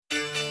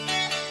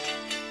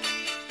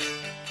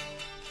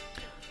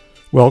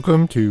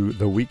Welcome to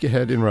The Week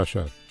Ahead in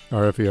Russia,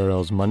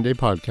 RFERL's Monday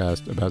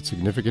podcast about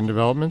significant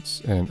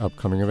developments and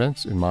upcoming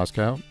events in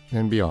Moscow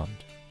and beyond.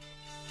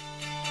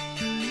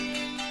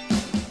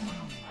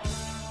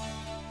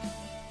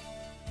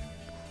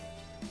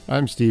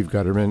 I'm Steve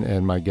Gutterman,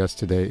 and my guest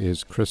today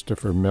is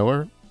Christopher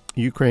Miller,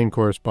 Ukraine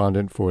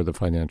correspondent for the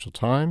Financial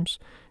Times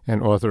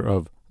and author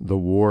of The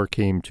War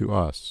Came to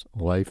Us,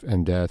 Life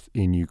and Death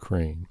in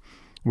Ukraine,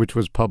 which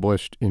was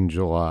published in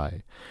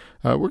July.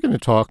 We're going to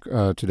talk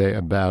today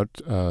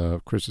about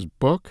Chris's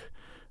book,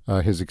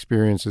 his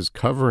experiences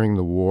covering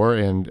the war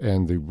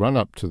and the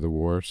run-up to the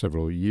war,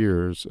 several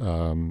years.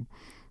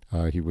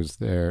 He was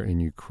there in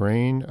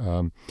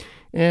Ukraine,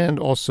 and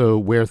also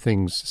where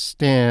things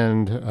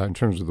stand in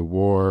terms of the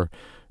war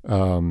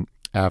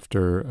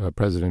after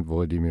President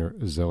Volodymyr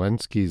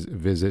Zelenskyy's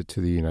visit to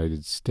the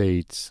United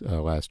States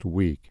last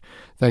week.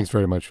 Thanks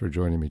very much for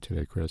joining me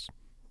today, Chris.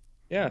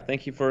 Yeah,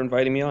 thank you for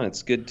inviting me on.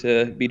 It's good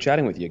to be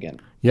chatting with you again.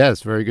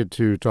 Yes, very good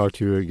to talk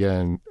to you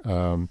again.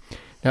 Now,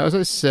 as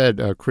I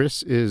said,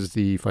 Chris is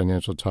the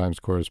Financial Times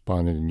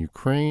correspondent in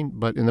Ukraine,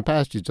 but in the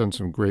past he's done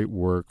some great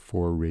work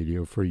for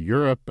Radio Free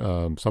Europe,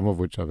 some of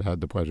which I've had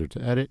the pleasure to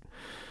edit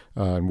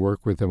and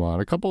work with him on.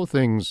 A couple of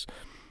things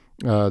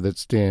that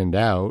stand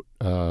out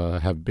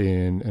have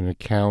been an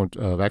account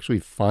of actually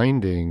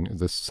finding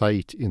the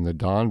site in the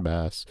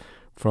Donbass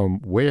from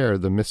where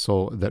the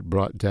missile that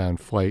brought down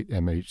flight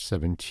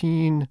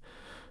MH17,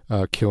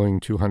 killing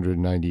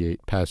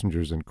 298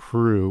 passengers and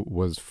crew,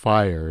 was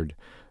fired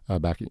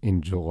back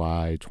in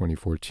July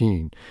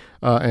 2014.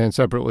 And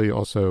separately,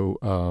 also,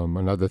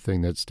 another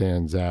thing that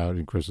stands out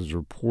in Chris's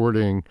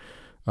reporting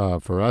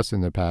for us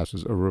in the past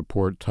is a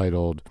report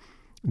titled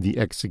The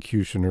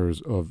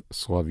Executioners of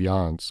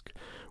Slavyansk,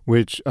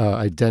 which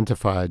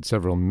identified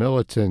several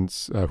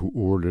militants who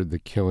ordered the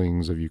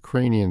killings of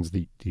Ukrainians,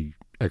 the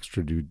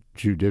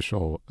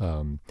extrajudicial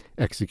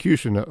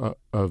execution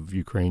of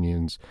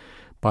Ukrainians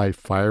by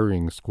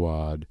firing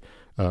squad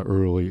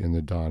early in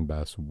the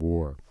Donbass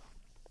war.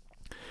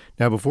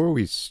 Now, before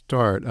we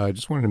start, I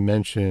just wanted to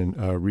mention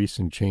a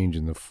recent change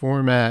in the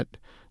format.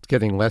 It's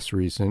getting less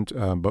recent,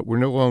 but we're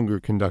no longer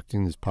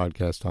conducting this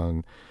podcast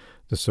on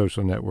the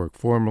social network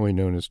formerly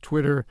known as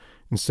Twitter.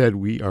 Instead,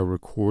 we are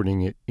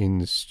recording it in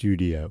the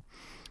studio.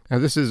 Now,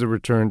 this is a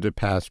return to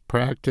past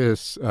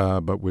practice,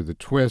 but with a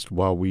twist.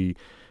 While we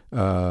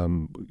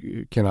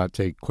cannot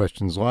take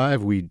questions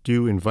live, we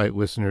do invite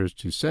listeners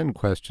to send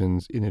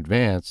questions in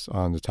advance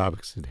on the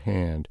topics at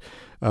hand.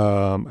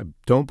 I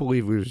don't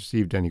believe we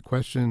received any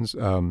questions.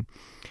 This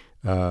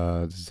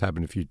has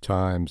happened a few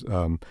times.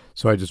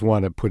 So I just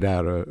want to put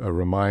out a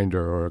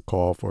reminder or a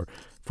call for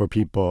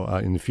people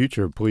in the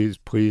future. Please,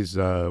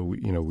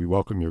 we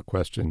welcome your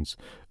questions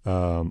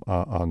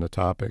on the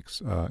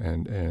topics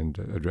and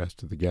addressed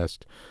to the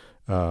guest.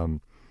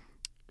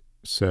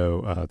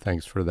 So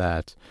thanks for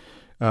that.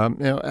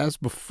 Now, as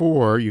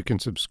before, you can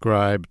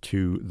subscribe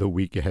to The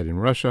Week Ahead in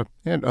Russia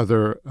and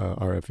other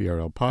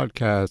RFERL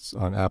podcasts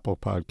on Apple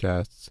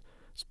Podcasts,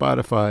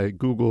 Spotify,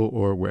 Google,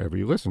 or wherever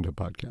you listen to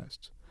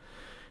podcasts.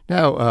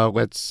 Now,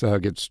 let's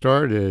get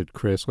started,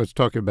 Chris. Let's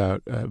talk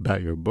about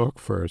your book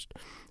first.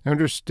 I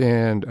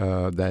understand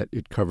that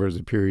it covers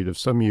a period of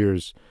some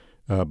years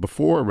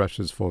before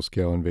Russia's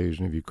full-scale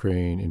invasion of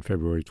Ukraine in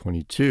February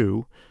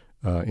 22,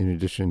 in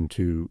addition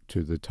to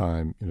the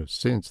time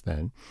since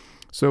then.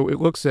 So it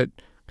looks at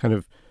kind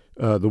of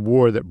the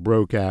war that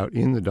broke out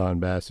in the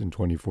Donbass in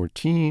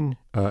 2014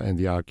 and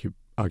the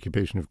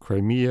occupation of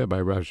Crimea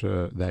by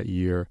Russia that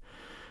year,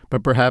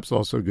 but perhaps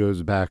also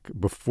goes back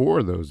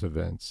before those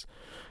events.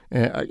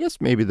 And I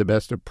guess maybe the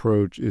best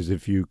approach is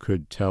if you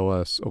could tell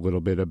us a little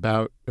bit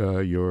about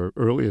your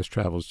earliest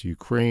travels to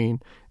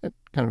Ukraine and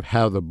kind of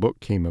how the book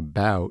came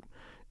about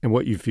and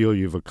what you feel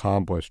you've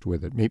accomplished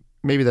with it.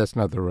 Maybe that's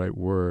not the right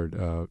word,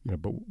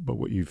 but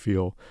what you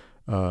feel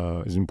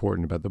is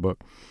important about the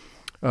book.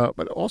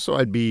 But also,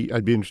 I'd be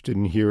interested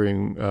in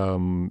hearing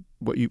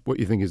what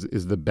you think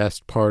is the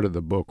best part of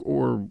the book,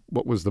 or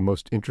what was the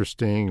most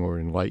interesting or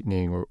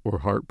enlightening or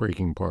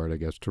heartbreaking part, I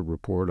guess, to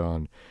report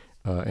on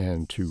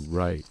and to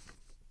write.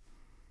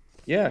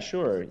 Yeah,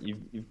 sure.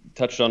 You've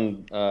touched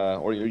on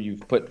or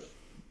you've put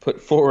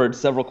forward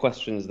several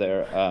questions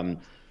there,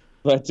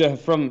 but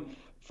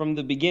from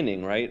the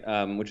beginning, right,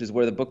 which is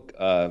where the book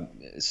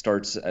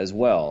starts as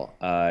well.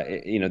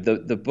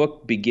 The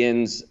book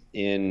begins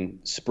in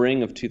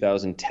spring of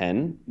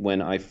 2010 when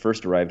I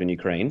first arrived in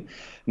Ukraine,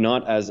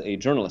 not as a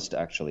journalist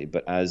actually,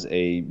 but as a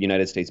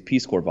United States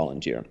Peace Corps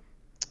volunteer.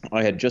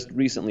 I had just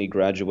recently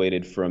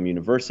graduated from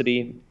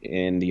university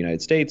in the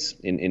United States,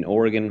 in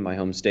Oregon, my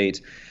home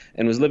state,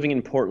 and was living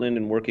in Portland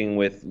and working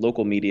with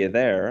local media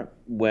there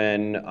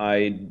when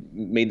I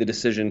made the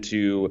decision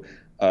to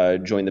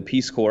join the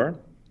Peace Corps.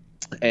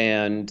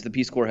 And the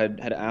Peace Corps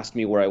had asked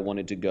me where I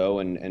wanted to go,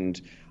 and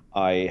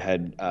I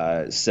had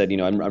said,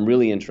 I'm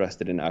really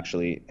interested in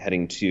actually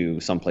heading to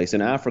someplace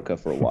in Africa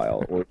for a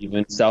while, or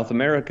even South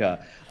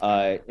America.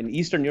 In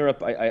Eastern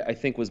Europe, I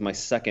think was my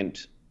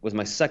second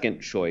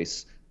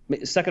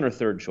second or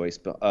third choice.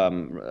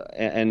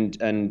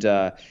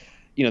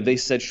 they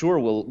said, sure,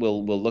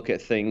 we'll look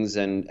at things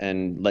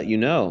and let you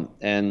know.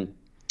 And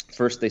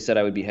first they said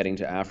I would be heading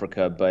to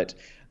Africa, but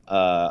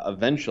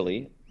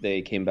eventually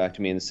they came back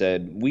to me and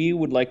said, we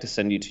would like to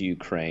send you to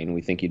Ukraine.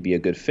 We think you'd be a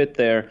good fit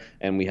there,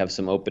 and we have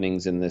some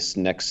openings in this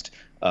next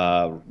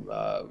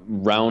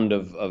round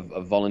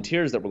of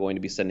volunteers that we're going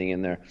to be sending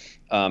in there.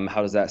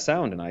 How does that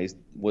sound? And I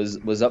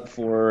was up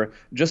for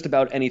just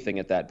about anything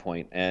at that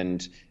point.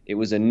 And it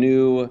was a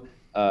new,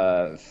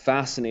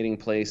 fascinating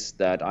place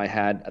that I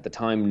had at the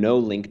time no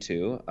link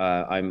to.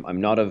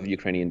 I'm not of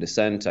Ukrainian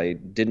descent. I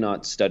did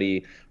not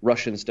study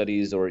Russian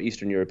studies or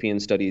Eastern European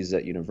studies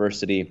at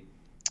university.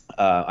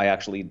 I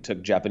actually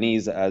took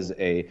Japanese as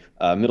a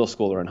middle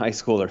schooler and high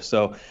schooler,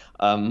 so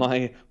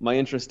my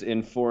interest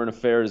in foreign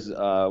affairs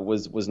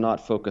was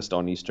not focused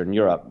on Eastern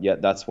Europe.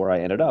 Yet that's where I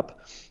ended up,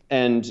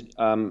 and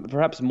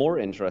perhaps more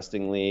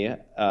interestingly,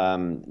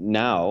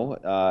 now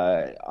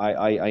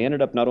I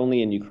ended up not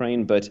only in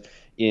Ukraine but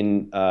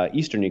in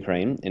eastern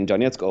Ukraine, in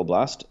Donetsk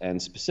Oblast,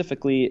 and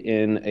specifically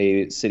in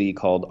a city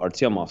called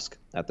Artyomovsk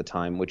at the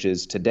time, which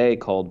is today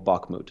called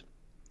Bakhmut.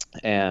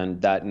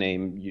 And that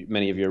name,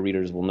 many of your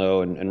readers will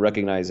know and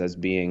recognize as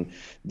being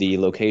the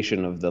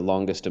location of the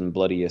longest and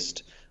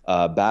bloodiest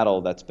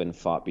battle that's been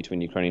fought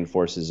between Ukrainian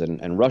forces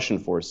and Russian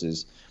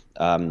forces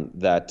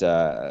that,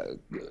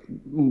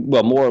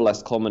 well, more or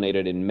less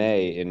culminated in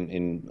May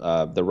in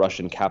the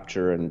Russian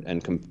capture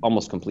and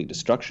almost complete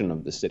destruction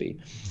of the city.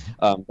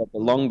 But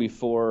long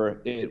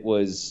before it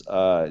was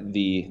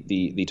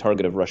the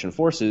target of Russian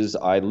forces,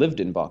 I lived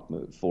in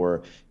Bakhmut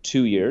for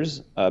 2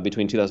 years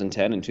between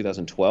 2010 and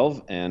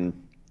 2012,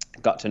 and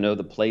got to know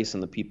the place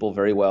and the people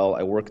very well.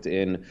 I worked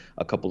in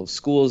a couple of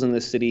schools in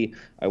the city.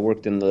 I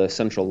worked in the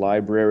central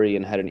library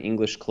and had an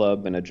English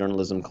club and a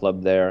journalism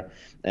club there,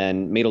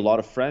 and made a lot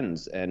of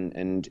friends.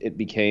 And it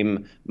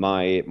became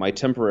my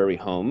temporary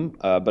home,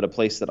 but a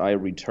place that I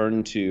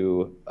returned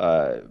to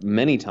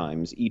many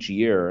times each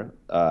year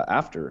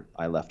after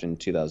I left in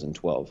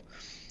 2012.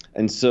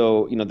 And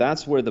so,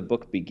 that's where the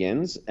book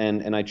begins.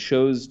 And I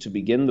chose to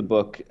begin the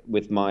book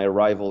with my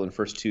arrival in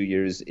first 2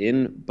 years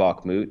in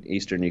Bakhmut,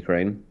 eastern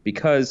Ukraine,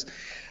 because,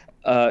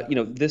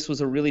 this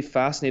was a really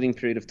fascinating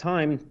period of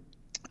time.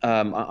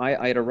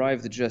 I had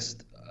arrived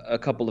just a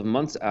couple of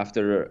months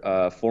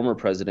after former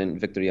President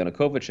Viktor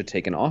Yanukovych had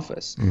taken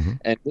office. Mm-hmm.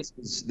 And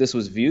this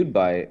was viewed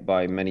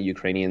by many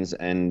Ukrainians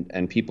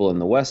and people in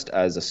the West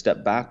as a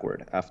step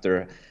backward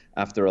after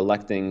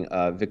electing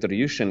Viktor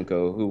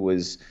Yushchenko, who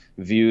was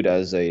viewed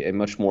as a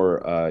much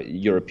more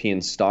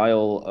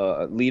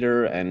European-style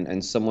leader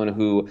and someone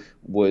who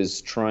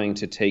was trying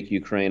to take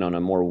Ukraine on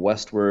a more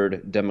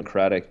westward,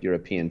 democratic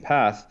European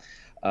path.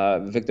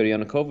 Viktor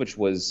Yanukovych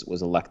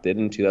was elected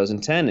in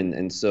 2010,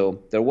 and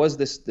so there was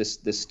this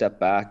step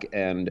back,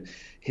 and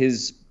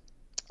his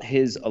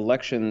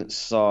election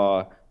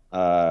saw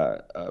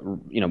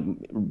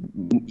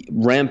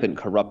rampant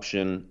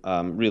corruption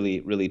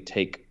really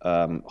take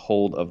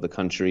hold of the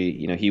country.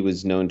 He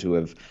was known to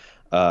have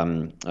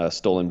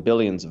stolen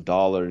billions of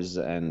dollars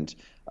and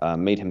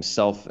made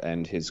himself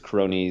and his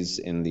cronies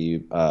in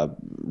the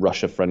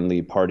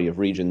Russia-friendly Party of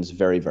Regions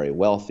very, very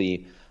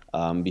wealthy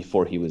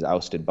before he was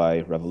ousted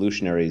by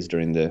revolutionaries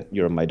during the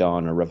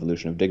Euromaidan, or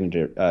Revolution of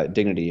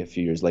Dignity a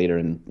few years later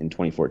in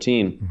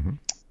 2014. Mm-hmm.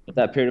 But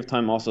that period of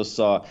time also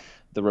saw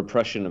the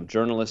repression of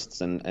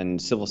journalists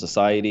and civil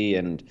society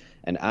and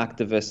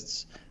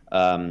activists,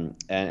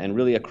 and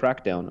really a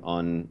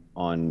crackdown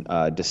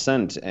on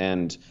dissent,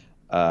 and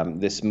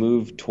this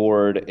move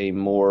toward a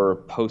more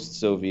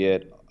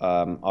post-Soviet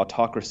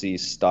autocracy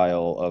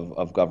style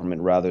of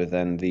government rather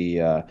than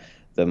the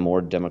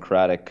more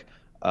democratic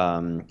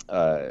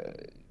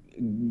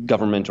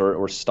government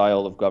or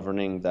style of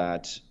governing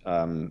that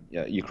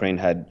Ukraine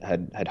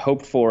had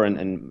hoped for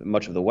and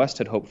much of the West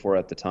had hoped for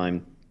at the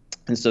time.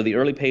 And so the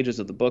early pages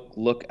of the book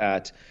look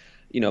at,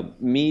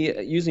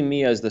 using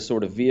me as the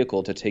sort of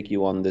vehicle to take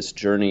you on this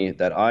journey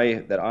that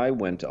I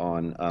went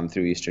on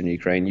through Eastern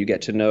Ukraine. You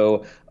get to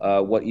know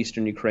what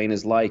Eastern Ukraine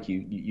is like.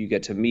 You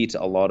get to meet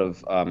a lot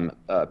of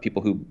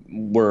people who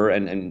were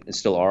and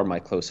still are my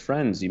close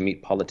friends. You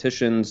meet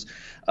politicians.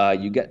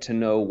 You get to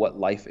know what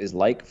life is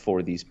like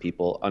for these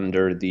people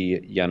under the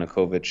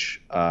Yanukovych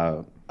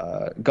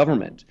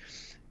government,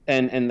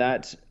 and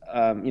that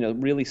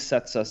really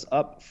sets us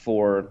up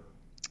for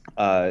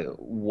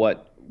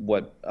what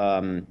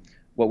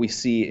we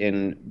see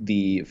in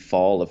the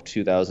fall of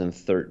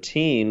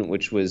 2013,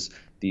 which was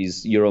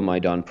these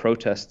Euromaidan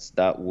protests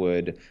that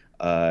would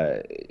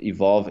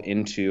evolve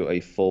into a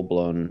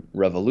full-blown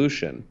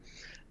revolution.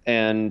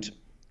 And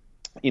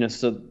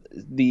so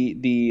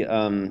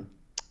the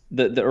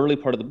early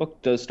part of the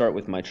book does start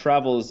with my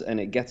travels, and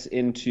it gets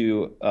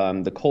into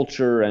the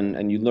culture,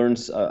 and you learn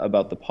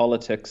about the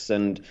politics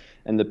and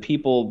the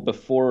people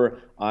before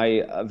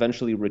I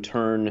eventually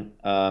return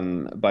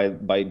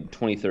by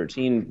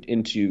 2013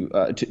 into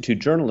to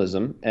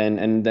journalism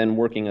and then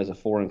working as a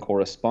foreign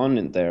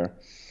correspondent there.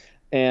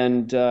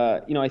 And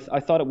I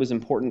thought it was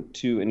important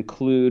to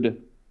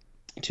include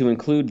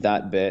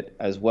that bit,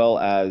 as well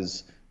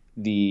as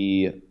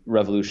the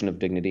Revolution of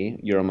Dignity,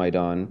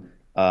 Euromaidan,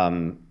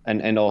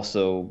 and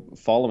also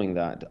following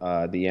that,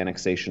 the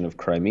annexation of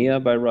Crimea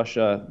by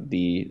Russia,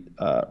 the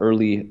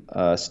early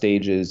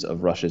stages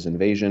of Russia's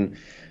invasion,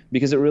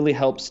 because it really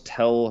helps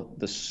tell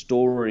the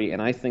story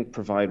and I think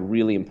provide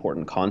really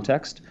important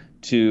context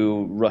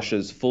to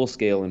Russia's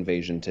full-scale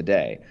invasion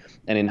today.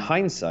 And in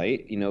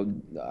hindsight,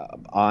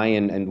 I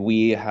and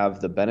we have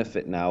the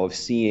benefit now of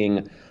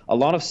seeing a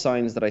lot of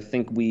signs that I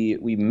think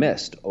we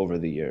missed over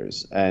the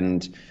years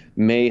and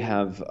may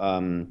have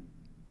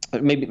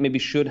maybe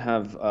should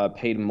have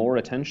paid more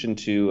attention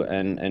to,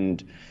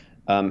 and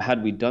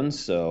had we done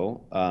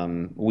so,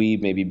 we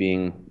maybe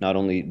being not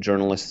only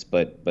journalists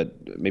but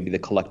maybe the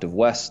collective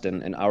West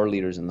and our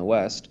leaders in the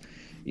West,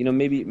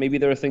 maybe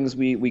there are things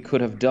we could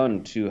have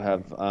done to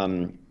have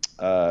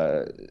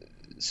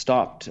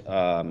stopped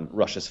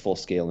Russia's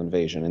full-scale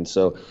invasion. And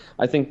so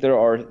I think there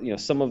are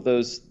some of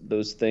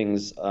those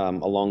things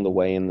along the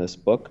way in this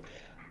book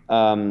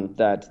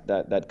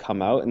that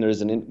come out. And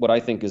there's what I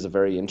think is a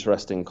very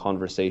interesting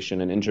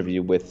conversation, an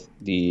interview with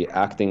the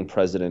acting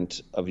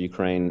president of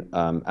Ukraine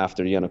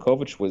after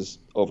Yanukovych was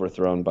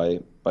overthrown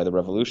by the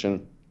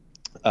revolution.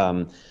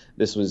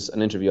 This was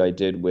an interview I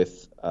did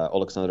with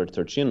Alexander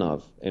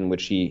Turchinov, in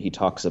which he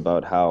talks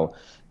about how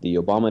the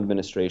Obama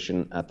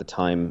administration at the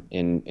time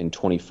in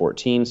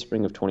 2014,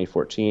 spring of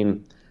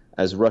 2014,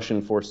 as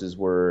Russian forces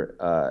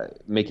were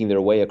making their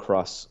way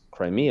across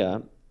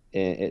Crimea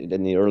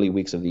in the early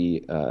weeks of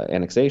the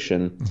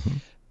annexation,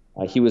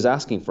 he was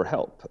asking for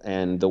help.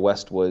 And the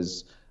West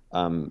was,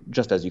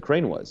 just as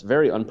Ukraine was,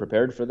 very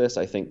unprepared for this,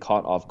 I think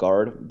caught off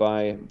guard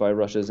by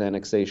Russia's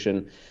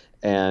annexation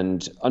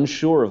and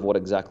unsure of what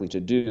exactly to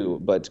do,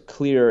 but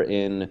clear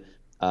in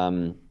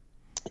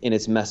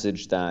its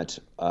message that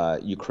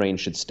Ukraine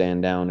should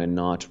stand down and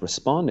not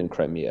respond in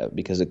Crimea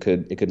because it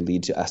could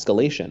lead to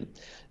escalation.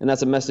 And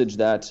that's a message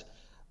that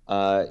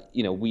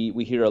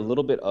we hear a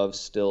little bit of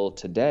still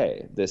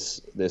today.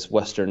 This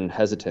Western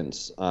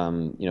hesitance,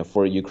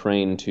 for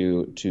Ukraine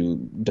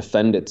to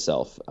defend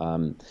itself,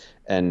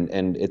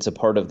 and it's a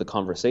part of the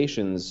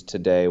conversations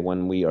today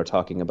when we are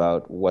talking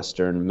about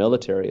Western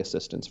military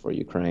assistance for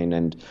Ukraine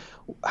and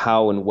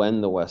how and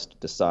when the West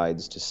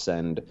decides to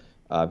send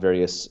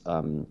various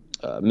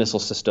missile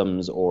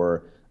systems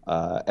or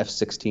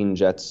F-16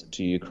 jets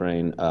to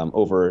Ukraine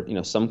over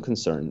some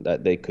concern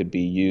that they could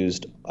be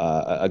used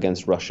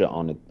against Russia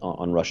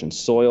on Russian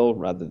soil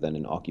rather than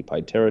in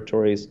occupied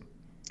territories.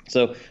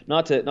 So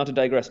not to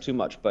digress too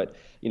much, but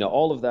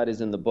all of that is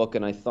in the book,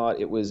 and I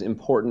thought it was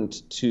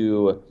important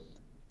to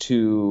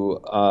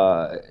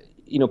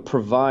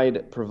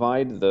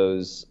provide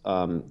those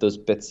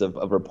bits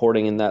of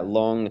reporting in that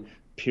long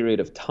period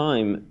of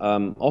time,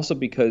 also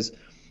because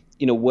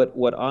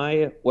what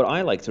I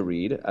like to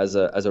read as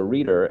a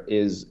reader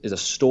is a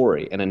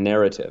story and a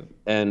narrative.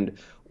 And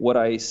what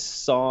I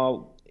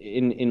saw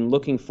in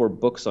looking for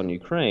books on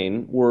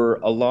Ukraine were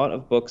a lot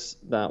of books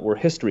that were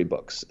history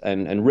books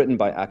and written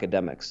by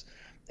academics,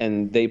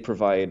 and they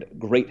provide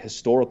great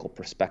historical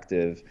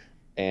perspective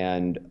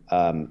and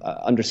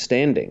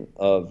understanding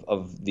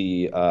of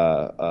the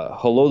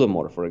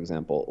Holodomor, for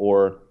example,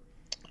 or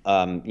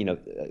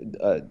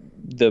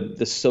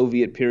the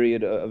Soviet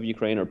period of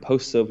Ukraine or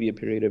post-Soviet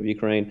period of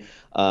Ukraine.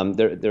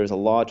 There's a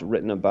lot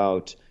written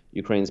about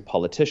Ukraine's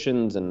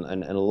politicians and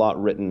a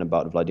lot written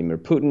about Vladimir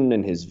Putin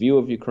and his view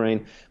of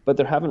Ukraine, but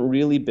there haven't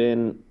really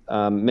been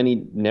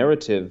many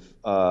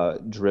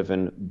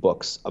narrative-driven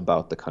books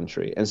about the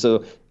country. And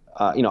so,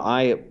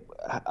 I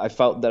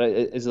felt that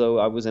as though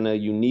I was in a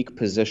unique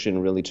position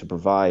really to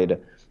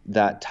provide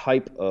that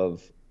type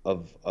of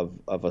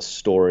a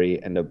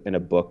story and a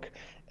book.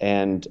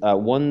 And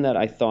one that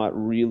I thought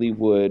really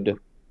would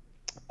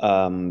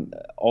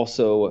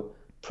also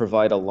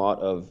provide a lot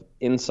of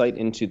insight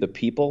into the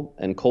people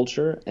and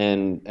culture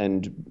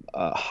and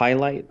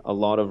highlight a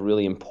lot of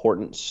really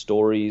important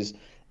stories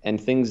and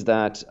things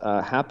that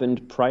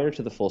happened prior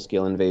to the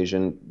full-scale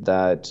invasion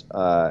that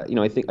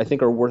I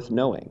think are worth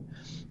knowing.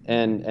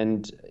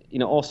 And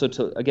also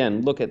to,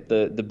 again, look at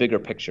the bigger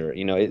picture.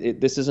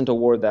 This isn't a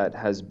war that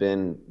has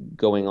been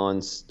going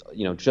on,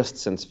 just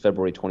since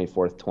February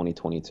 24th,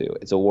 2022.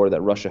 It's a war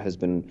that Russia has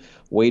been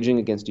waging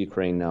against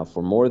Ukraine now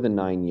for more than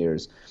 9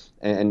 years.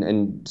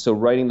 And so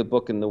writing the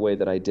book in the way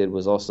that I did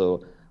was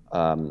also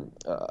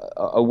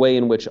a way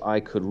in which I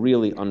could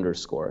really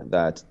underscore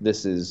that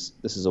this is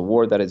a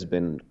war that has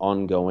been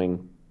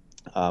ongoing,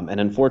 and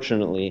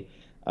unfortunately,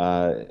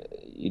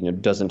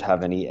 doesn't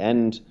have any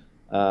end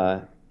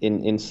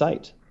in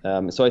sight.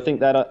 So I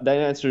think that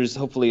answers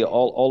hopefully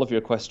all of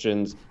your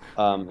questions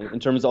in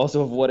terms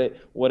also of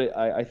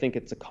I think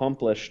it's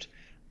accomplished.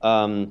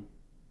 Lastly,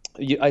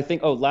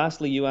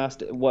 you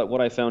asked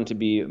what I found to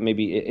be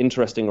maybe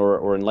interesting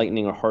or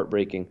enlightening or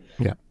heartbreaking.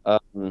 Yeah.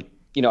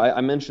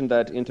 I mentioned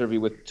that interview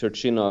with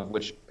Turchinov,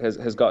 which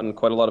has gotten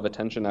quite a lot of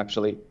attention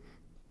actually,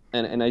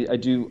 and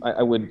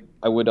I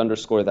would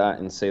underscore that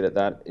and say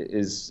that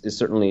is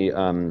certainly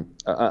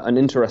an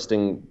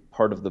interesting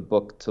part of the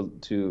book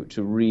to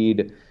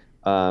read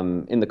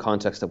in the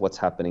context of what's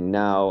happening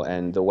now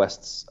and the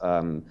West's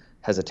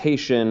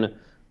hesitation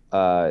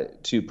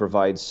to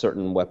provide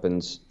certain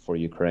weapons for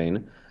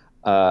Ukraine.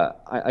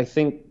 I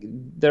think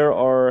there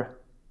are,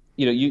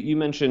 you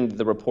mentioned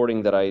the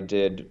reporting that I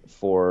did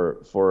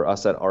for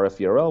us at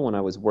RFERL when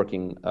I was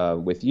working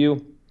with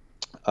you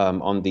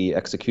on the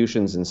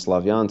executions in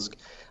Slavyansk.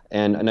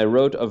 And I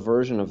wrote a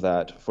version of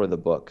that for the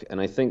book. And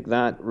I think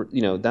that,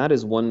 that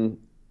is one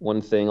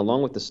thing,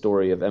 along with the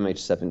story of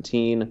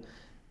MH17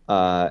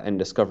 and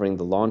discovering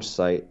the launch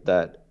site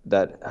that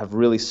have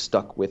really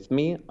stuck with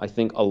me. I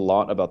think a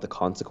lot about the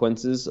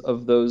consequences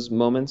of those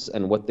moments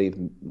and what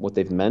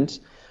they've meant.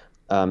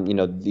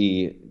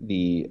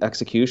 The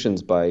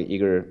executions by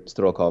Igor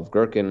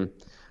Strelkov-Gherkin,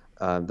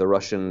 the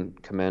Russian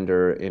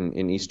commander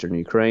in eastern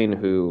Ukraine,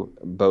 who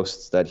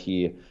boasts that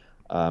he,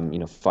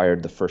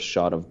 fired the first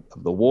shot of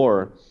the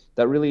war,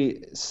 that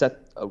really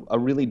set a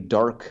really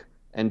dark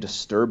and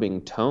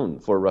disturbing tone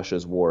for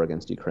Russia's war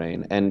against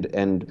Ukraine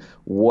and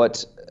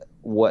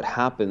what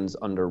happens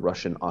under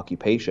Russian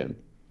occupation.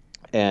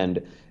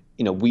 And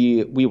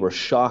we were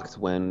shocked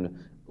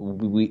when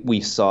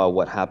we saw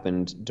what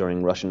happened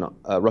during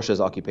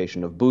Russia's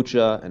occupation of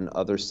Bucha and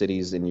other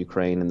cities in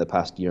Ukraine in the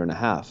past year and a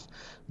half.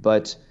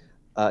 But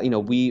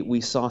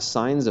we saw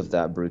signs of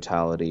that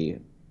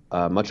brutality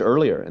much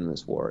earlier in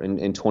this war.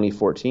 In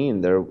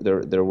 2014, there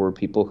were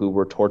people who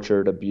were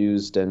tortured,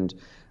 abused, and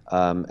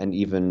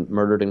even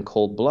murdered in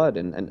cold blood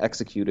and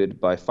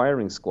executed by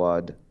firing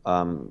squad,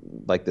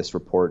 like this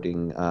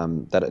reporting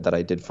that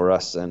I did for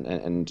us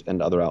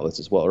and other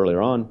outlets as well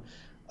earlier on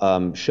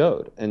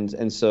showed.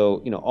 And so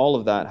all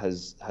of that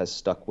has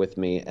stuck with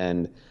me.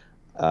 And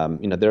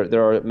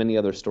there are many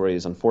other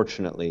stories,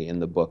 unfortunately, in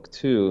the book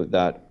too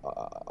that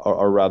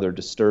are rather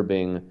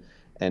disturbing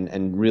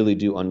and really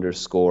do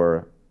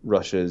underscore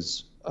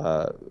Russia's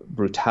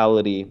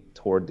brutality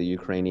toward the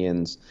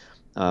Ukrainians.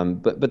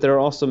 But there are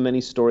also many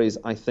stories,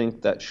 I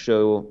think, that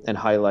show and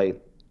highlight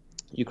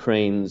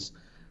Ukraine's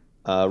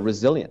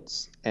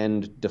resilience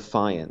and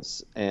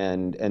defiance.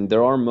 And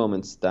there are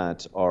moments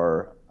that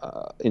are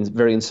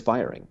very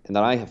inspiring and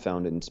that I have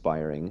found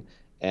inspiring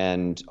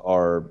and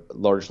are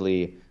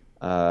largely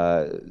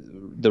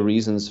the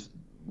reasons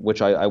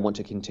which I want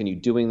to continue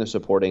doing this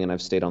reporting, and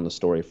I've stayed on the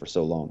story for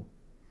so long.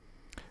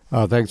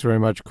 Thanks very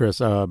much,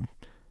 Chris.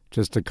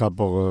 Just a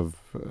couple of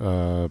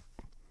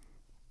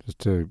just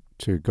to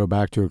go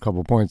back to a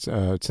couple points.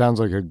 It sounds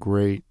like a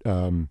great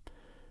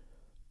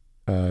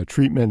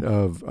treatment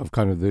of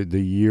kind of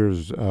the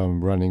years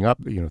running up,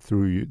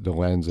 through the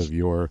lens of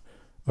your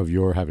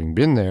having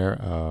been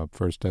there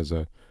first as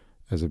a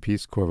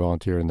Peace Corps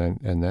volunteer and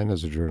then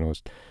as a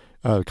journalist.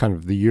 Kind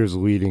of the years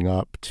leading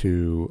up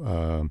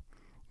to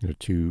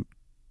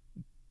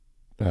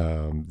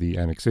the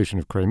annexation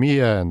of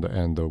Crimea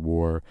and the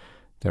war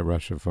that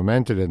Russia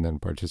fomented and then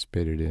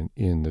participated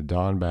in the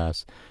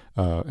Donbass,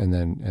 and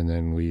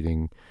then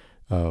leading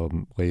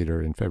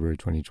later in February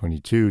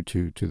 2022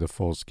 to the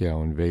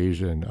full-scale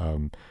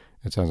invasion.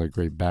 It sounds like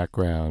great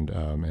background,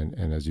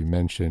 and as you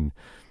mentioned,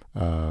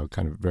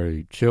 kind of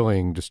very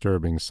chilling,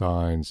 disturbing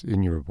signs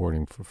in your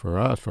reporting for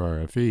us, for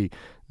RFE,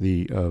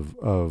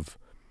 of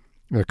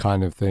the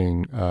kind of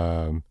thing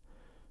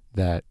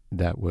that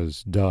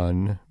was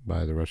done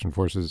by the Russian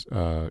forces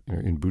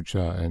in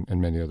Bucha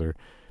and many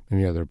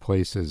other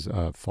places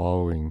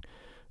following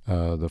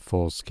the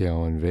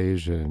full-scale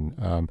invasion.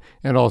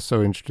 And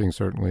also interesting,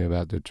 certainly,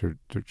 about the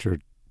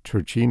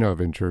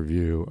Turchinov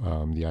interview,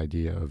 the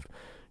idea of,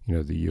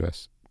 the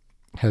U.S.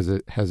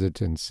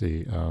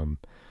 hesitancy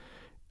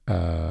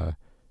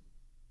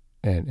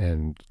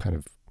and kind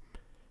of,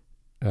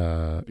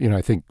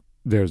 I think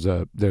there's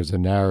a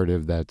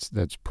narrative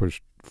that's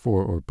pushed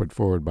for or put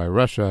forward by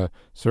Russia,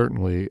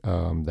 certainly,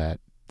 that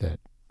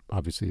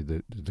obviously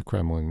the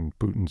Kremlin,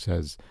 Putin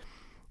says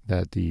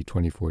that the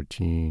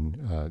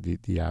 2014 the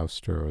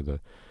ouster or the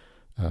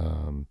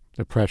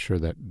pressure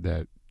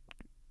that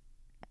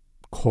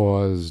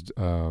caused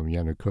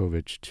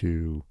Yanukovych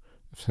to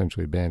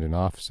essentially abandon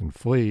office and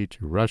flee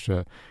to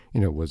Russia,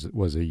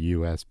 was a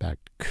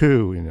U.S.-backed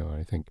coup.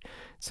 I think it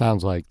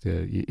sounds like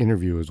the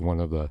interview is one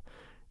of the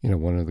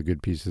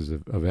good pieces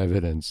of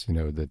evidence,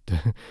 that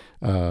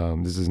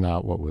this is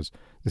not what was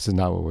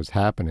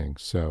happening.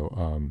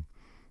 So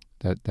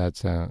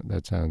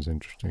that sounds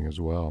interesting as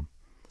well.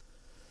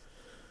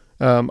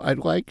 I'd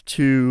like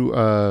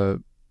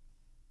to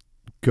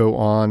go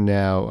on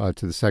now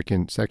to the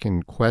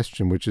second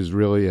question, which is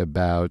really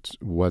about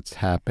what's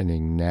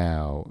happening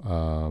now.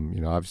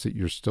 Obviously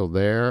you're still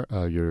there.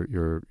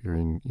 You're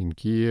in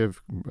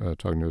Kiev,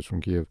 talking to us from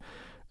Kiev,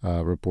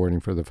 reporting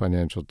for the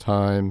Financial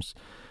Times.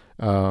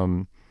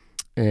 As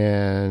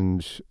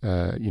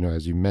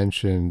you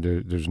mentioned,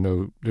 there's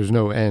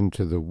no end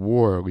to the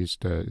war. At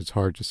least it's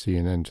hard to see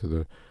an end to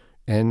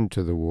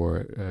the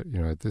war.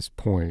 At this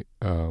point,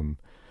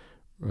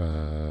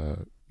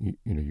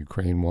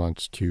 Ukraine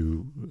wants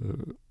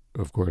to,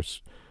 of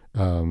course,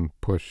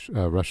 push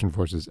Russian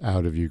forces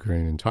out of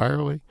Ukraine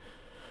entirely,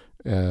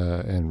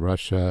 and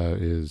Russia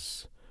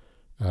is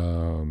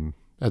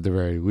at the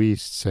very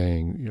least,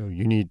 saying,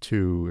 you need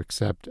to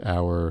accept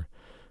our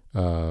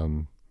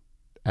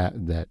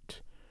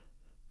that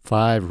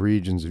 5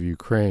 regions of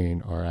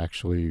Ukraine are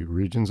actually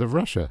regions of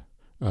Russia,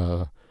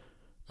 4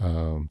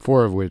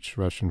 of which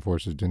Russian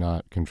forces do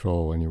not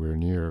control anywhere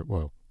near,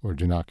 or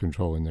do not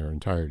control in their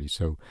entirety.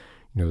 So,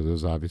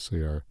 those obviously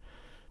are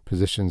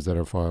positions that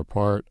are far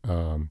apart.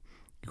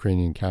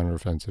 Ukrainian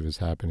counteroffensive is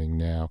happening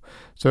now.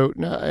 So,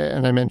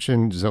 and I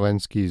mentioned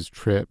Zelenskyy's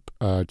trip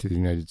to the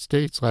United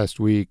States last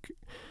week.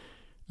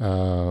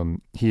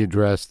 He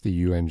addressed the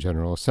UN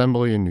General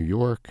Assembly in New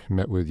York,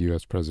 met with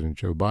U.S. President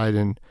Joe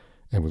Biden,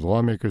 and with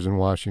lawmakers in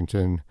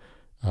Washington.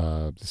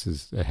 This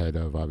is ahead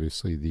of,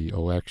 obviously, the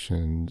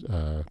elections,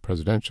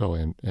 presidential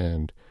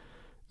and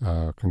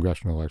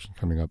congressional election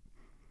coming up,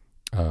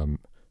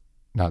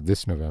 not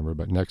this November,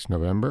 but next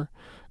November.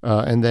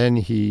 And then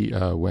he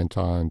went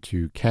on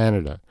to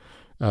Canada.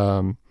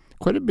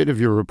 Quite a bit of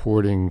your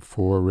reporting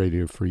for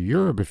Radio Free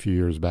Europe a few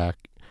years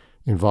back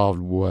involved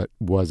what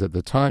was at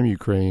the time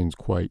Ukraine's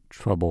quite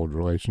troubled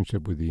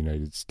relationship with the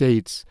United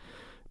States.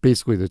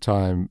 Basically the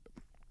time,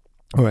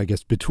 or I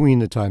guess between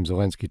the time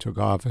Zelensky took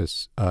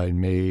office in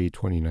May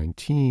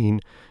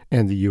 2019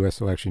 and the U.S.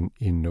 election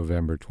in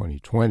November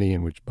 2020,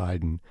 in which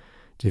Biden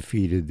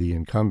defeated the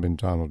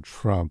incumbent Donald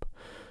Trump.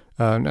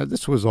 Now,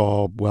 this was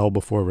all well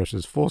before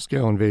Russia's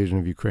full-scale invasion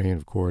of Ukraine,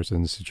 of course,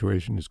 and the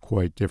situation is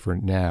quite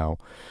different now.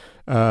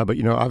 But,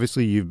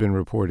 obviously you've been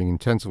reporting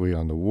intensively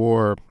on the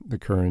war, the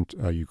current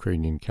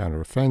Ukrainian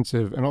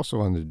counteroffensive, and also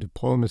on the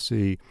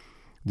diplomacy,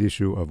 the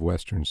issue of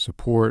Western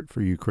support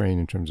for Ukraine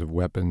in terms of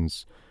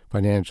weapons,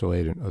 financial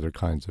aid, and other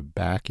kinds of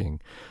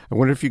backing. I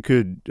wonder if you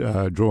could,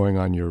 drawing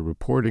on your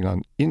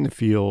reporting in the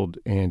field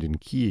and in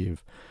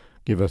Kyiv,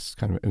 give us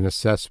kind of an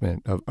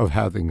assessment of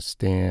how things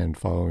stand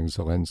following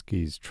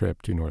Zelenskyy's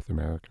trip to North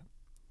America.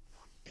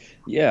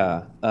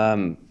 Yeah,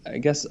 I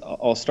guess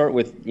I'll start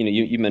with,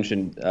 you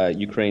mentioned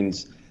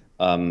Ukraine's,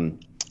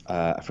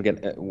 I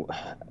forget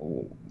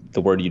the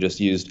word you just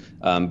used,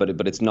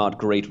 but it's not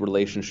great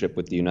relationship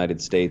with the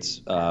United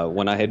States.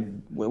 When I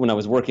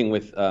was working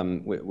with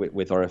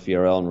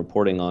RFERL and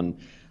reporting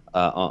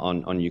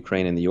on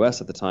Ukraine and the U.S.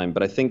 at the time,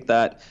 but I think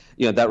that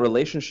that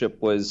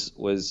relationship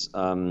was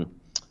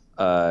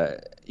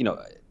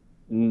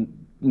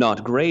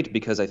not great,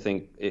 because I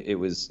think it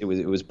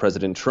was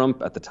President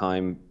Trump at the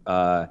time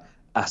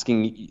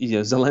asking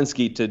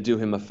Zelensky to do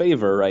him a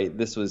favor, right?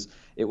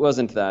 It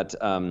wasn't that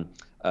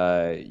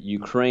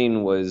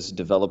Ukraine was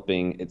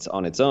developing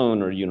on its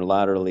own or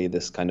unilaterally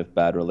this kind of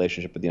bad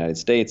relationship with the United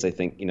States. I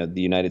think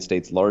the United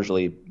States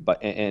largely,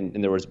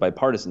 and there was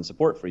bipartisan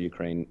support for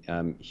Ukraine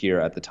here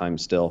at the time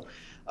still,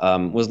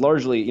 was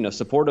largely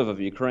supportive of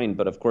Ukraine.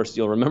 But of course,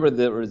 you'll remember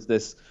there was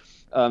this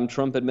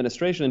Trump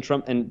administration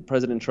and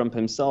President Trump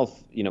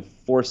himself,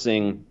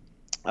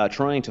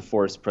 trying to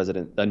force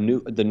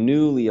the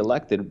newly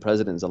elected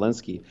President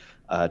Zelensky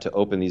to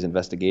open these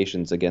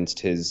investigations against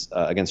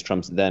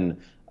Trump's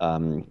then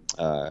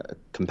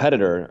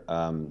competitor,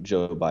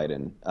 Joe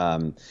Biden.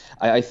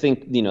 I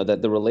think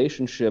that the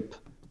relationship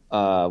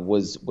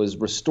was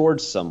restored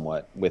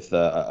somewhat with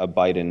a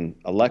Biden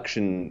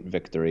election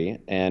victory,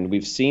 and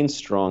we've seen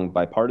strong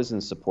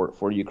bipartisan support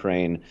for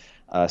Ukraine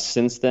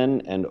since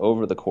then and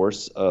over the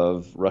course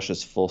of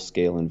Russia's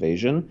full-scale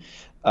invasion.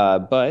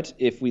 But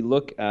if we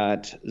look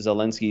at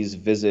Zelensky's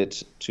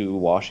visit to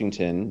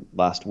Washington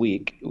last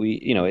week,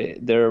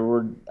 there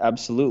were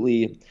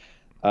absolutely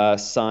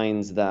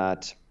signs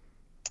of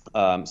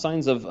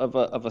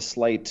a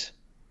slight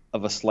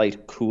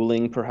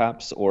cooling,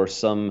 perhaps, or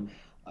some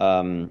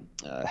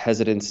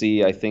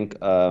hesitancy, I think,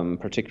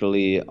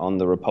 particularly on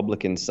the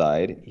Republican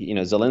side.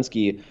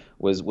 Zelensky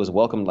was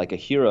welcomed like a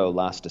hero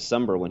last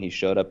December when he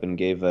showed up and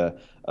gave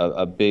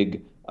a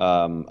big,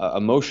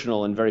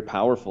 emotional and very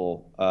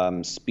powerful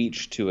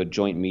speech to a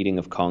joint meeting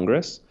of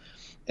Congress.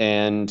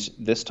 And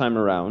this time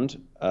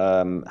around,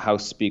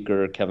 House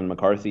Speaker Kevin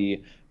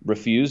McCarthy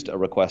refused a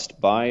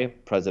request by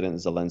President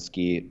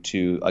Zelensky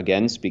to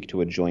again speak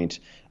to a joint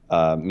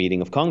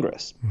meeting of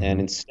Congress, and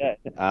instead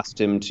asked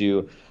him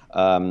to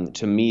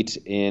meet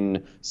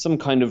in some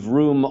kind of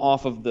room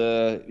off of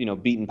the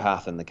beaten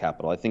path in the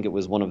Capitol. I think it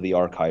was one of the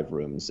archive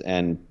rooms,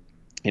 and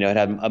it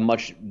had a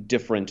much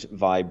different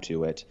vibe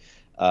to it.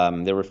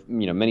 There were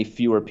many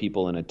fewer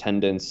people in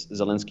attendance.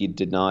 Zelensky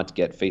did not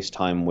get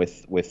FaceTime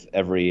with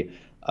every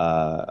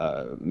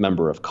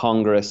member of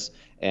Congress.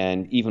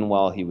 And even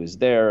while he was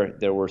there,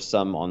 there were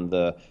some on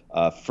the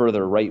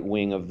further right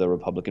wing of the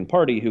Republican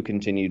Party who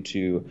continued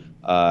to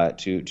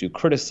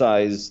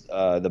criticize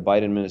the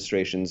Biden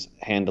administration's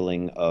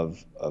handling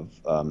of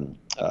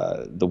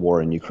the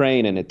war in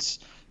Ukraine and its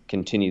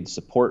continued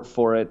support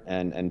for it.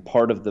 And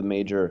part of the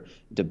major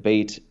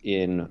debate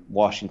in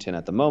Washington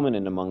at the moment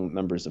and among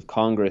members of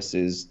Congress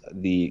is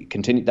the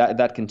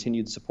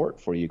continued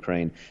support for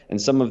Ukraine.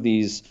 And some of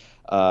these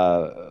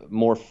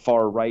more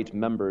far right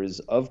members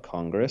of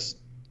Congress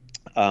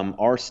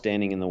are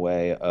standing in the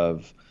way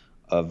of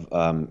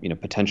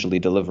potentially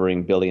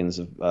delivering billions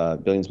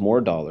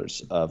more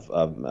dollars of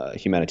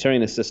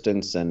humanitarian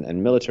assistance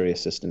and military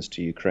assistance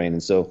to Ukraine.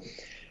 And so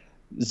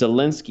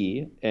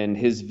Zelensky and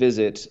his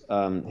visit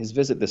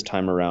this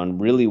time around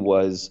really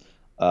was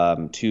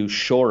to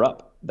shore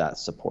up that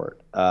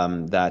support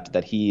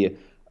that he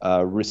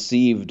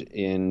received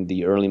in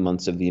the early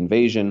months of the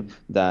invasion,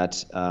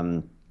 that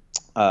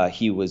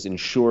he was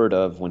ensured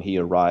of when he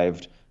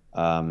arrived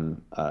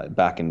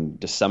back in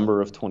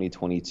December of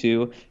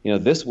 2022.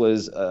 This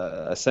was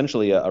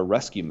essentially a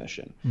rescue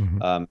mission,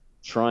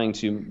 trying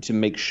to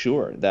make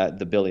sure that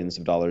the billions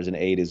of dollars in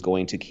aid is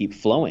going to keep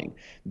flowing.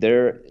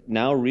 They're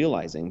now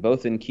realizing,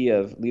 both in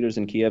Kiev, leaders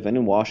in Kiev and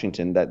in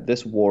Washington, that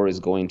this war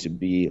is going to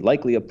be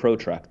likely a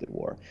protracted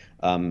war.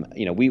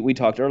 We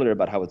talked earlier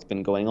about how it's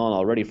been going on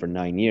already for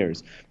 9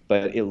 years,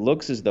 but it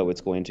looks as though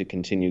it's going to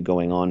continue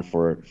going on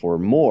for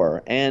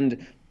more,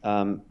 and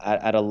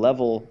at a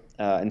level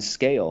and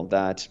scale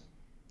that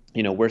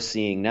we're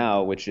seeing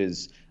now, which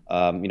is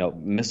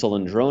missile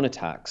and drone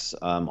attacks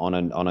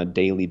on a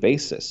daily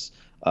basis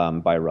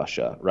by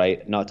Russia,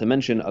 right? Not to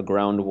mention a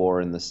ground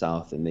war in the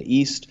south and the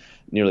east,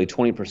 nearly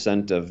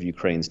 20% of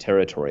Ukraine's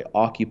territory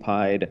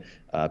occupied,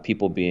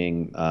 people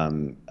being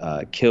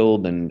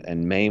killed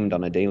and maimed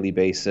on a daily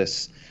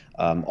basis.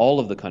 All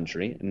of the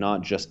country,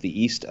 not just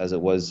the east, as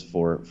it was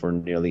for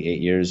nearly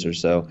 8 years or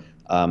so,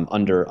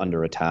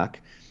 under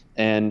attack.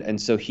 And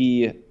so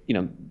he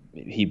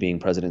being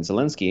President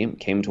Zelensky,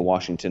 came to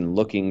Washington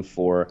looking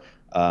for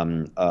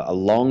a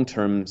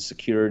long-term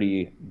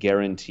security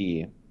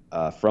guarantee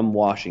from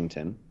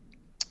Washington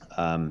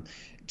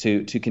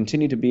to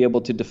continue to be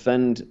able to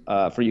defend,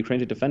 for Ukraine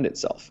to defend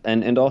itself,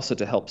 and also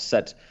to help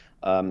set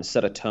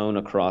a tone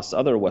across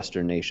other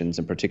Western nations,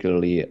 and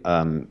particularly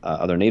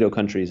other NATO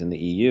countries in the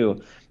EU,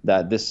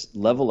 that this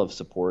level of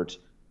support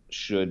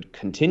should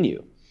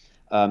continue.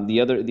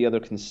 The other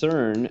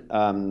concern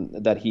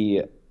that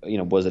he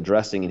was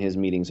addressing in his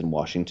meetings in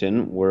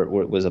Washington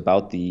was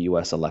about the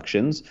U.S.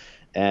 elections.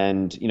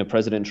 And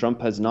President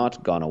Trump has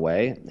not gone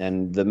away,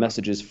 and the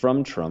messages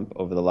from Trump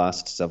over the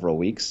last several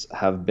weeks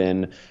have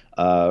been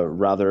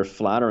rather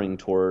flattering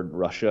toward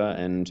Russia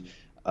and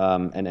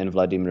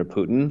Vladimir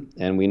Putin.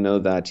 And we know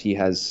that he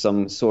has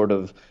some sort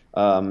of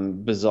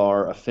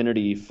bizarre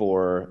affinity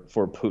for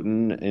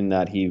Putin, in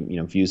that he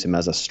views him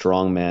as a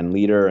strongman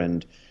leader,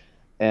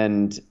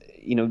 and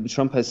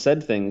Trump has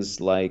said things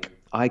like,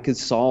 "I could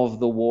solve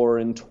the war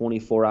in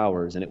 24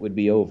 hours and it would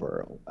be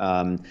over."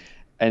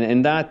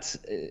 And that,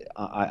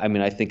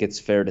 I think it's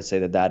fair to say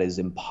that is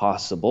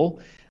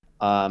impossible.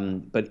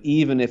 But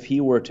even if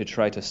he were to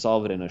try to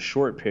solve it in a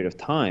short period of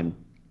time,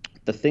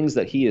 the things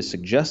that he is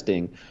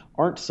suggesting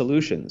aren't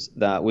solutions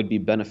that would be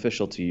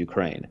beneficial to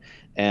Ukraine,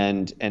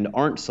 and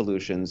aren't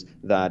solutions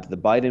that the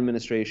Biden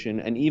administration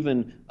and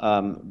even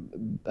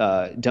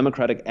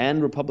Democratic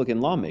and Republican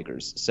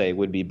lawmakers say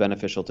would be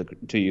beneficial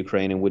to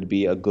Ukraine and would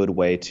be a good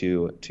way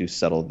to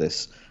settle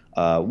this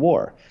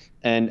war.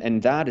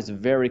 And that is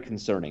very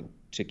concerning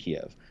to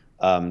Kiev,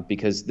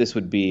 because this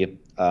would be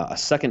a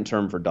second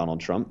term for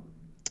Donald Trump.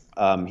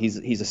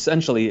 He's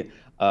essentially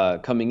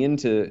coming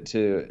into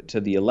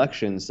the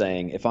election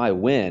saying, if I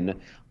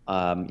win,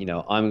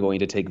 I'm going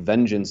to take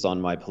vengeance on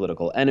my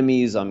political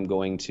enemies. I'm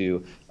going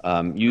to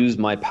use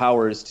my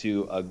powers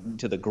to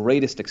the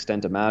greatest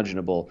extent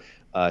imaginable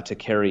to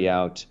carry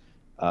out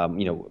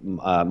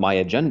my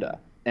agenda,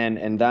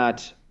 and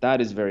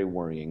that is very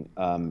worrying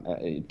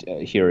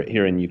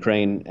here in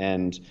Ukraine,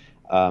 and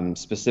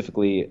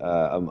specifically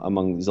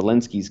among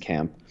Zelensky's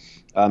camp.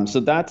 So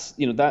that's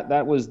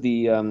that was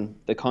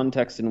the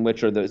context in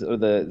which, or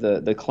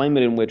the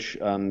climate in which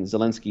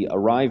Zelensky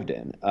arrived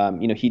in.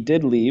 He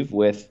did leave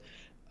with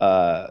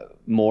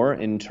more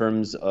in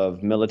terms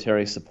of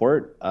military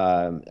support.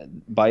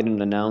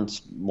 Biden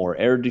announced more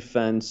air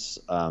defense,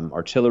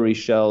 artillery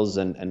shells,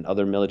 and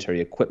other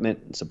military equipment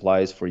and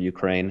supplies for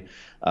Ukraine,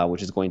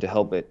 which is going to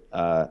help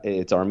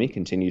its army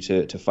continue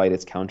to fight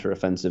its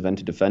counteroffensive and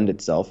to defend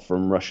itself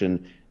from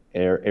Russian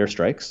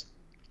airstrikes.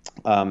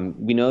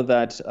 We know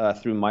that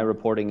through my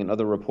reporting and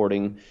other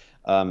reporting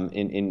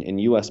in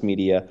U.S.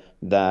 media,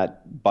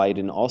 that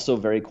Biden also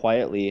very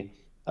quietly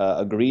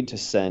agreed to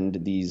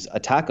send these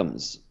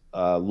ATACMS,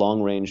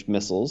 long-range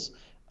missiles,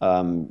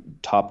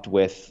 topped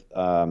with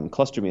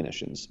cluster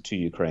munitions to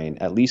Ukraine,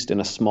 at least in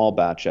a small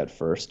batch at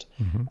first,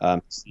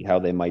 see how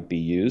they might be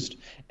used.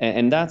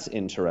 And that's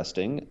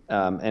interesting,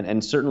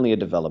 and certainly a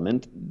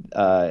development.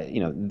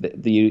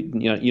 The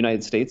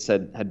United States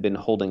had been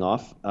holding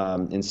off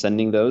in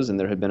sending those, and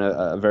there had been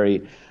a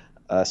very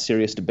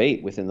serious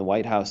debate within the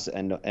White House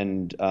and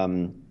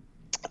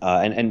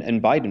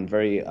Biden,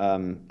 very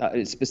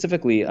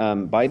specifically,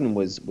 Biden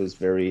was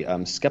very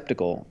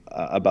skeptical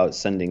about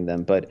sending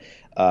them, but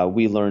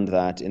we learned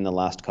that in the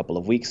last couple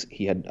of weeks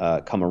he had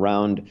come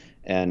around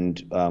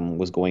and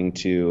was going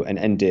to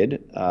and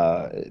did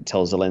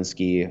tell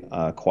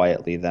Zelensky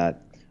quietly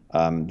that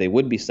they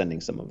would be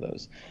sending some of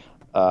those.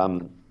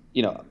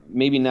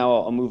 Maybe now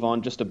I'll move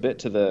on just a bit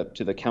to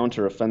the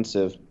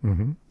counteroffensive.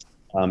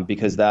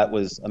 Because that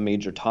was a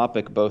major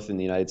topic both in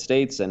the United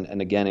States and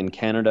again in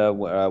Canada,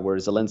 where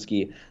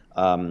Zelensky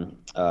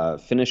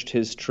finished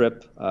his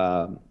trip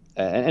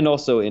and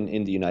also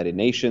in the United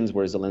Nations,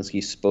 where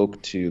Zelensky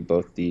spoke to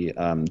both the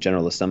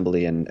General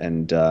Assembly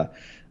and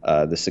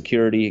the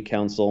Security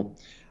Council.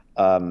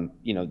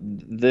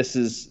 This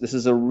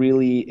is a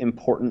really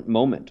important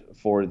moment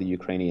for the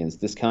Ukrainians.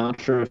 This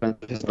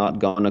counteroffensive has not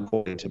gone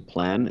according to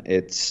plan.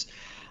 It's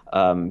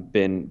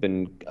been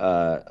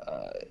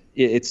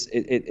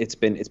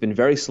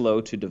very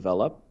slow to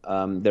develop.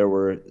 There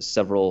were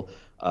several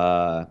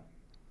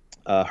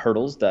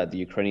hurdles that the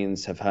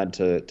Ukrainians have had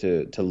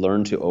to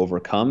learn to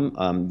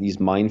overcome. These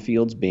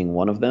minefields being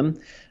one of them.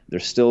 They're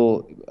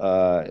still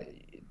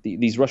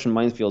these Russian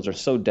minefields are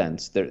so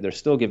dense. They're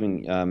still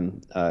giving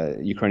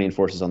Ukrainian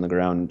forces on the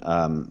ground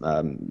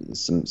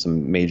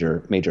some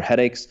major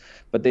headaches.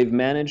 But they've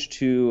managed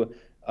to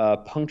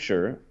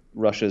puncture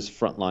Russia's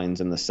front lines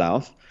in the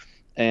south.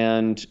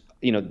 And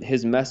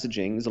his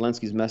messaging,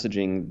 Zelensky's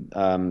messaging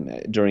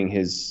during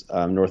his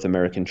North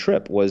American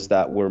trip was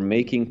that we're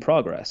making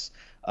progress.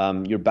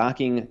 You're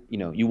backing,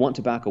 you want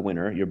to back a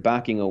winner. You're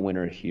backing a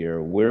winner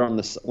here. We're on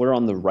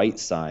the right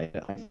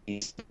side.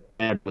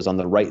 Was on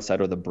the right side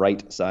or the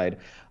bright side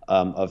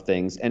of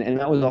things, and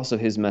that was also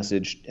his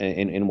message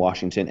in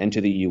Washington and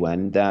to the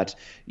UN that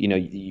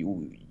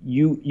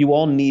you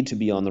all need to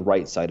be on the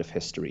right side of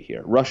history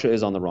here. Russia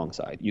is on the wrong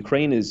side.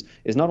 Ukraine is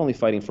not only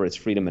fighting for its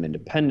freedom and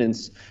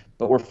independence,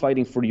 but we're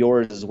fighting for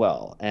yours as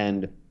well.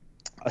 And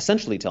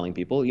essentially telling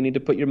people you need to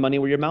put your money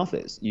where your mouth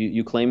is.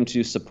 You claim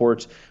to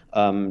support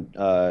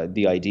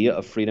the idea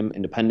of freedom,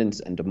 independence,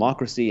 and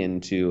democracy,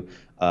 and to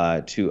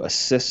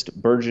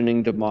assist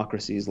burgeoning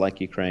democracies like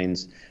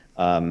Ukraine's.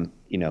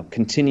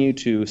 Continue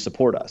to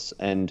support us.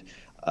 And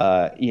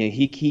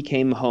he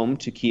came home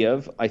to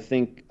Kiev, I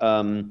think,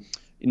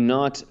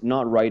 not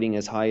riding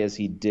as high as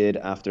he did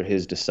after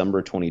his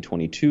December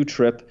 2022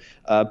 trip,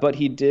 but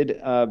he did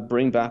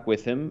bring back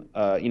with him,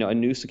 a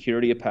new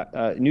security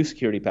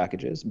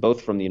packages,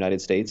 both from the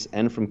United States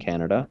and from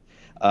Canada.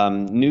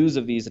 News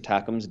of these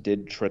ATACMS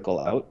did trickle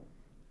out,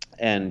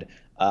 and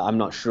I'm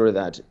not sure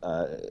that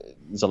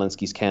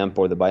Zelensky's camp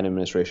or the Biden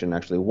administration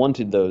actually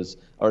wanted those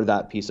or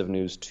that piece of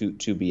news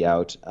to be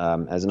out,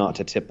 as not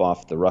to tip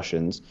off the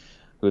Russians,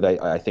 who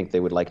I think they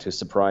would like to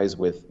surprise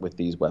with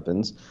these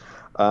weapons.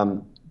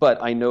 But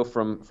I know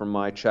from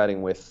my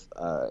chatting with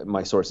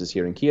my sources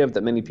here in Kiev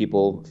that many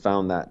people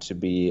found that to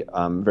be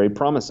very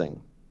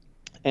promising,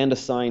 and a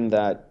sign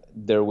that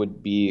there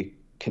would be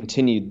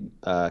continued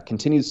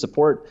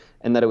support,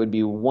 and that it would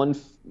be one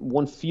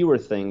fewer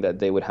thing that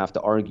they would have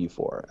to argue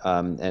for.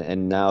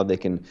 And now they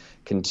can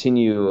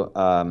continue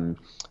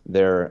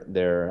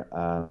their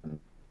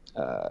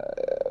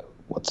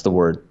what's the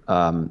word?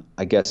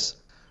 I guess.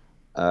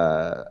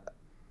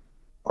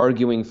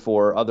 Arguing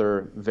for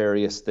other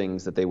various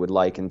things that they would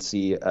like and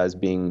see as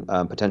being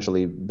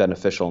potentially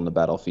beneficial in the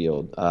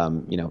battlefield.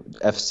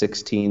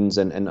 F-16s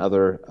and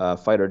other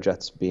fighter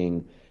jets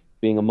being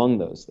among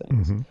those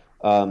things.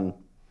 Mm-hmm.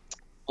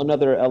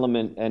 Another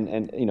element,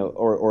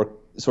 or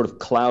sort of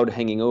cloud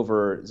hanging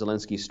over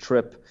Zelensky's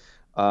trip,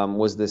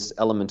 was this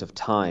element of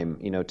time.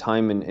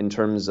 Time in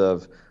terms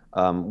of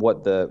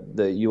what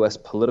the U.S.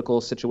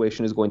 political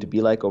situation is going to be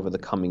like over the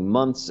coming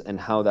months, and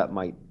how that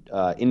might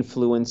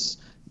influence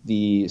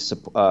the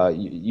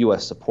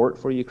U.S. support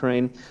for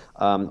Ukraine.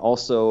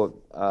 Also,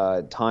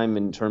 time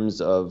in terms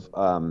of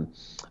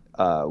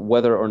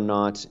whether or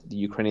not the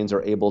Ukrainians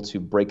are able to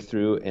break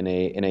through in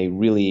a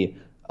really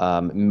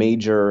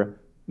major,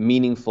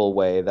 meaningful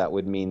way that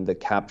would mean the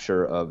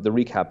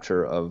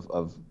recapture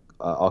of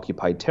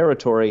occupied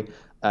territory,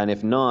 and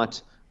if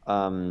not,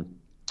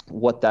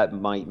 what that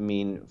might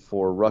mean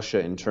for Russia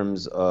in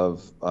terms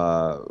of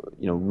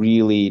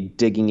really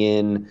digging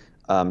in.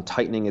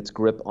 Tightening its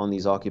grip on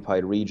these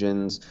occupied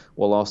regions,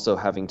 while also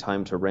having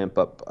time to ramp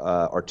up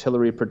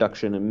artillery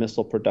production and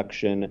missile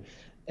production,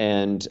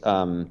 and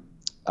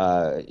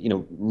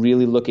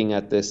really looking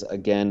at this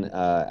again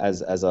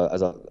as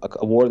a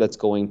war that's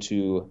going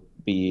to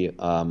be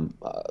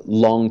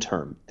long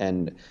term.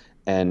 And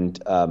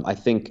I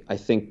think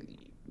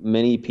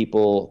many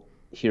people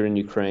here in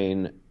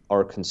Ukraine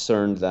are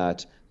concerned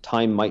that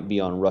time might be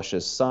on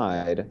Russia's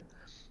side,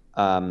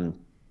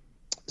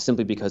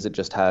 simply because it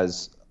just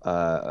has.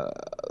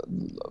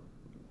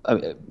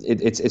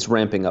 It's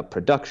ramping up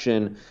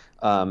production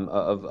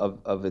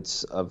of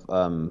its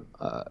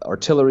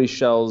artillery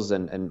shells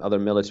and other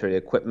military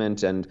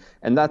equipment, and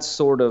that's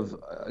sort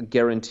of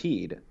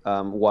guaranteed,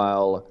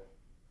 while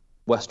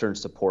Western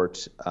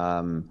support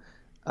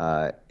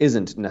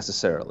isn't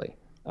necessarily.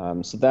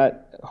 So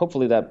that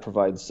hopefully that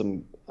provides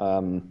some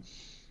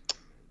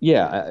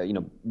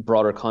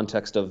broader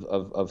context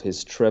of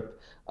his trip.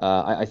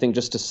 I think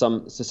just to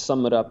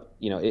sum it up,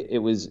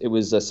 it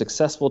was a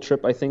successful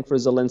trip, I think, for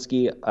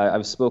Zelensky.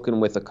 I've spoken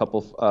with a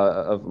couple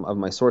of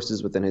my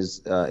sources within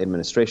his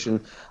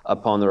administration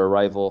upon their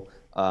arrival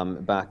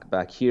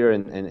back here,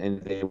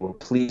 and they were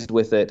pleased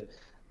with it.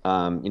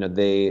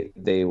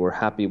 They were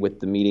happy with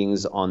the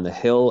meetings on the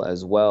Hill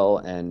as well,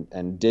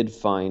 and did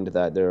find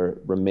that there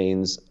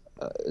remains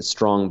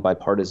strong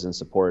bipartisan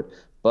support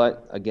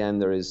But again,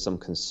 there is some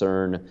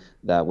concern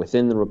that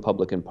within the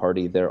Republican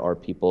Party, there are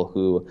people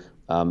who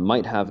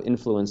might have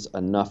influence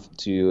enough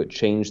to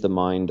change the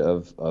mind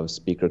of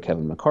Speaker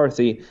Kevin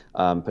McCarthy,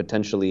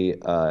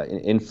 potentially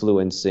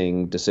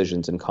influencing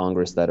decisions in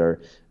Congress that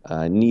are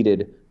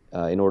needed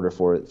in order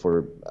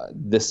for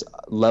this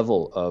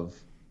level of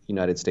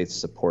United States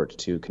support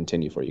to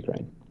continue for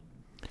Ukraine.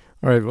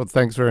 All right. Well,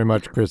 thanks very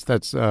much, Chris.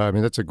 That's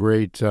that's a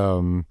great,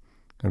 a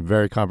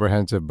very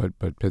comprehensive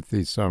but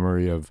pithy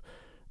summary of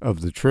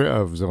the trip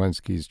of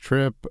Zelenskyy's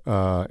trip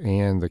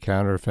and the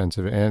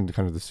counteroffensive and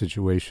kind of the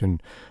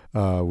situation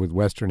with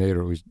Western aid,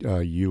 or at least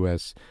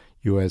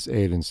U.S.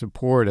 aid and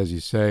support. As you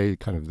say,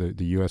 kind of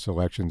the U.S.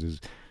 elections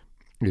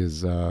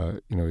is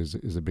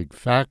a big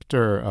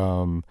factor,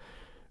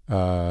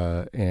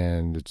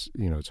 and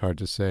it's hard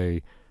to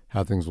say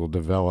how things will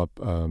develop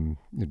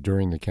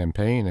during the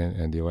campaign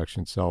and the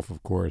election itself,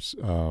 of course.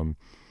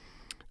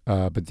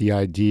 But the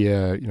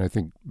idea, I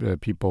think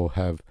people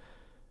have.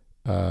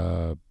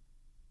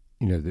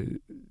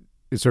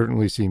 It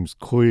certainly seems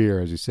clear,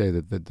 as you say,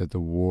 that the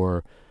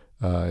war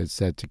is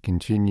set to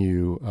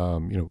continue.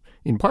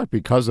 In part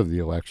because of the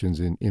elections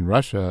in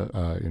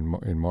Russia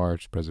in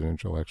March,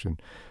 presidential election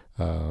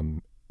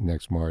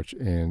next March,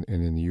 and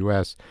in the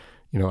U.S.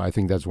 I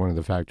think that's one of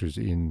the factors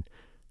in.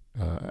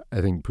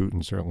 I think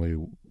Putin certainly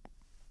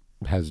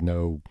has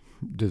no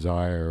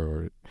desire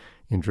or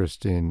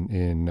interest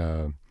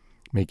in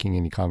making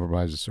any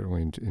compromises,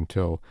 certainly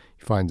until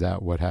he finds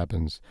out what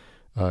happens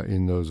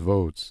in those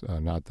votes.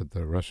 Not that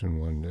the Russian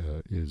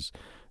one is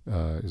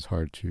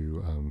hard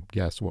to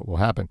guess what will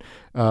happen.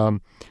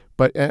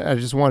 But I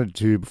just wanted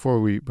to, before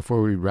we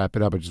wrap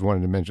it up, I just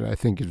wanted to mention, I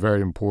think it's a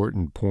very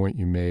important point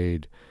you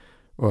made,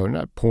 or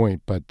not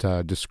point, but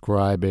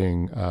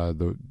describing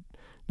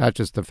not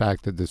just the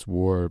fact that this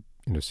war,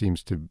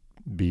 seems to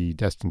be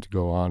destined to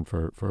go on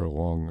for a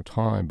long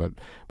time, but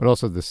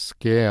also the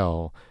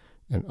scale,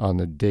 and on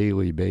a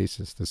daily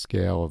basis, the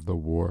scale of the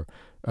war,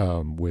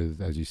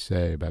 with, as you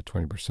say, about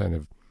 20%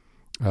 of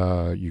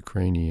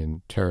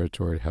Ukrainian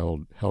territory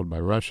held by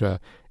Russia,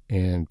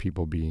 and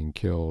people being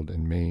killed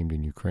and maimed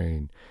in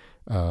Ukraine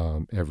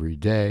every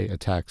day,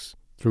 attacks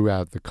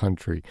throughout the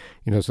country.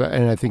 So,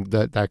 and I think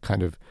that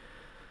kind of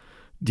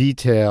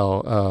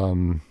detail,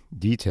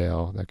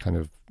 that kind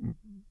of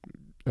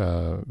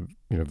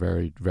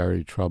very,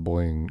 very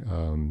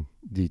troubling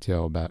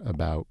detail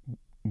about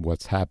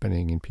what's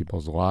happening in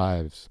people's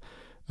lives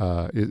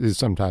is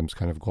sometimes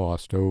kind of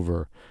glossed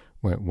over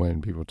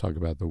when people talk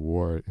about the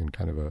war in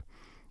kind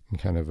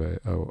of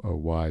a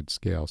wide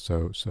scale.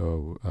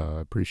 So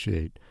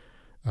appreciate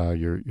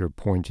your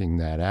pointing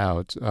that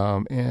out.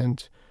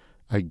 And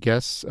I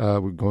guess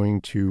we're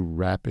going to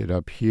wrap it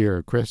up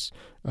here. Chris,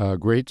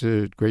 great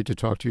to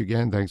talk to you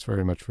again. Thanks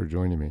very much for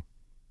joining me.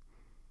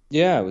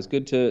 Yeah, it was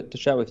good to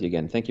chat with you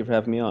again. Thank you for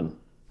having me on.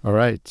 All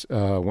right.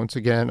 Once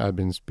again, I've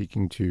been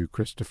speaking to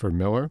Christopher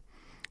Miller,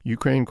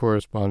 Ukraine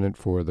correspondent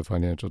for the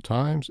Financial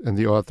Times and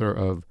the author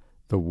of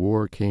The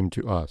War Came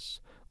to Us,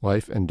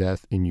 Life and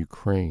Death in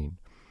Ukraine.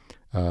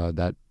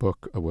 That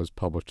book was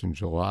published in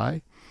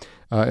July.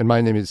 And my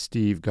name is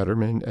Steve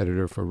Gutterman,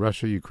 editor for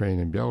Russia, Ukraine,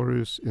 and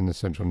Belarus in the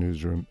Central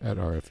Newsroom at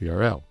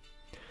RFERL.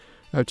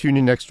 Tune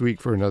in next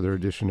week for another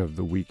edition of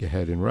The Week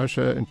Ahead in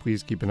Russia, and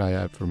please keep an eye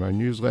out for my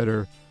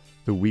newsletter,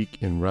 The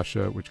Week in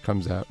Russia, which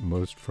comes out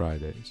most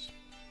Fridays.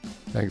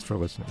 Thanks for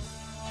listening.